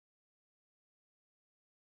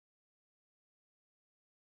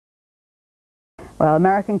Well,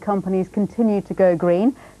 American companies continue to go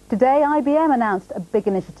green. Today, IBM announced a big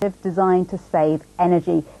initiative designed to save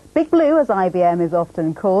energy. Big Blue, as IBM is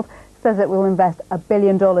often called, says it will invest $1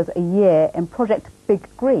 billion a year in Project Big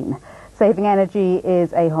Green. Saving energy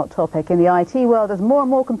is a hot topic in the IT world as more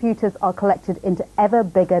and more computers are collected into ever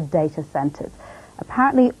bigger data centers.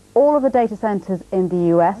 Apparently, all of the data centers in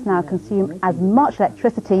the US now consume as much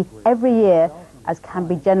electricity every year as can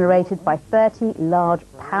be generated by 30 large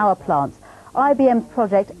power plants. IBM's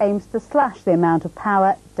project aims to slash the amount of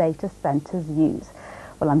power data centers use.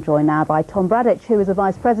 Well, I'm joined now by Tom Bradicich, who is the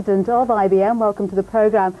Vice President of IBM. Welcome to the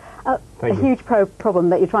programme. A huge problem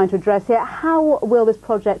that you're trying to address here. How will this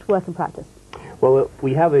project work in practice? Well,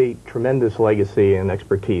 we have a tremendous legacy and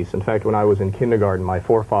expertise. In fact, when I was in kindergarten, my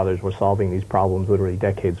forefathers were solving these problems literally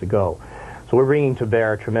decades ago. So we're bringing to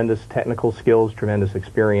bear tremendous technical skills, tremendous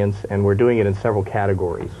experience, and we're doing it in several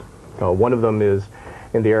categories. One of them is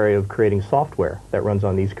in the area of creating software that runs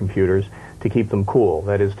on these computers to keep them cool,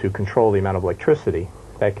 that is, to control the amount of electricity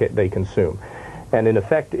that they consume. And in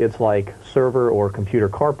effect, it's like server or computer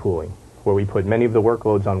carpooling, where we put many of the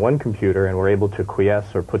workloads on one computer and we're able to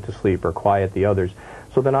quiesce or put to sleep or quiet the others,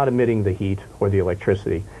 so they're not emitting the heat or the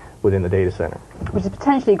electricity within the data center. Which is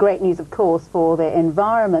potentially great news, of course, for the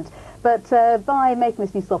environment. But by making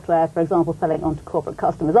this new software, for example, selling on to corporate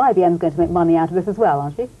customers, IBM is going to make money out of this as well,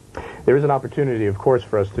 aren't you? There is an opportunity, of course,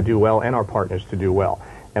 for us to do well and our partners to do well.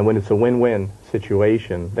 And when it's a win-win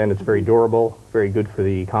situation, then it's very durable, very good for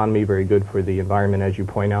the economy, very good for the environment, as you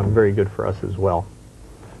point out, and very good for us as well.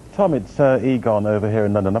 Tom, it's Egon over here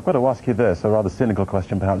in London. I've got to ask you this, a rather cynical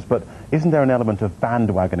question perhaps, but isn't there an element of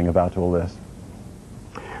bandwagoning about all this?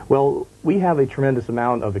 Well, we have a tremendous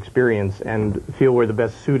amount of experience and feel we're the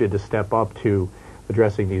best suited to step up to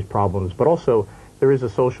addressing these problems. But also, there is a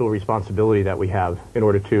social responsibility that we have in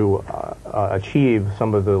order to achieve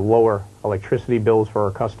some of the lower electricity bills for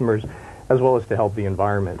our customers, as well as to help the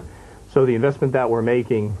environment. So the investment that we're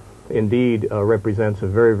making indeed represents a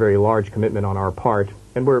very, very large commitment on our part,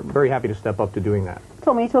 and we're very happy to step up to doing that.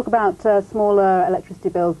 Tom, when you talk about smaller electricity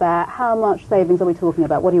bills there, how much savings are we talking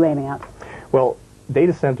about? What are you aiming at? Well,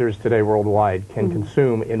 data centers today worldwide can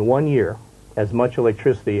consume in 1 year as much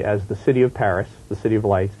electricity as the city of Paris, the city of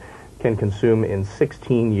lights, can consume in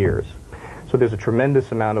 16 years. So there's a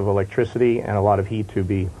tremendous amount of electricity and a lot of heat to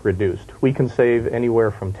be reduced. We can save anywhere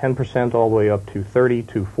from 10% all the way up to 30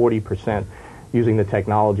 to 40% using the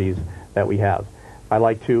technologies that we have. I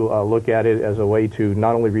like to look at it as a way to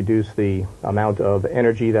not only reduce the amount of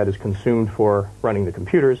energy that is consumed for running the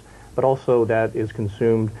computers, but also that is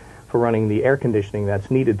consumed for running the air conditioning that's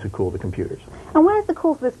needed to cool the computers. And where has the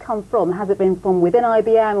call for this come from? Has it been from within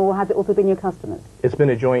IBM, or has it also been your customers? It's been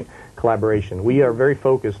a joint collaboration. We are very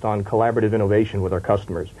focused on collaborative innovation with our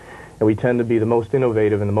customers, and we tend to be the most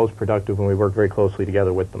innovative and the most productive when we work very closely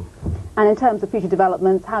together with them. And in terms of future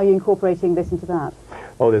developments, how are you incorporating this into that?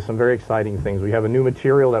 Oh, there's some very exciting things. We have a new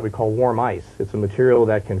material that we call warm ice. It's a material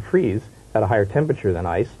that can freeze at a higher temperature than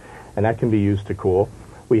ice, and that can be used to cool.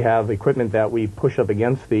 We have equipment that we push up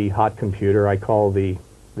against the hot computer. I call the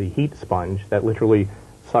heat sponge, that literally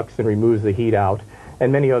sucks and removes the heat out,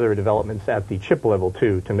 and many other developments at the chip level,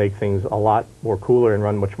 too, to make things a lot more cooler and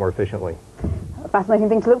run much more efficiently. A fascinating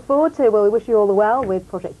thing to look forward to. Well, we wish you all the well with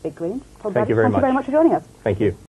Project Big Green. Thank you very much. Thank you very much for joining us. Thank you.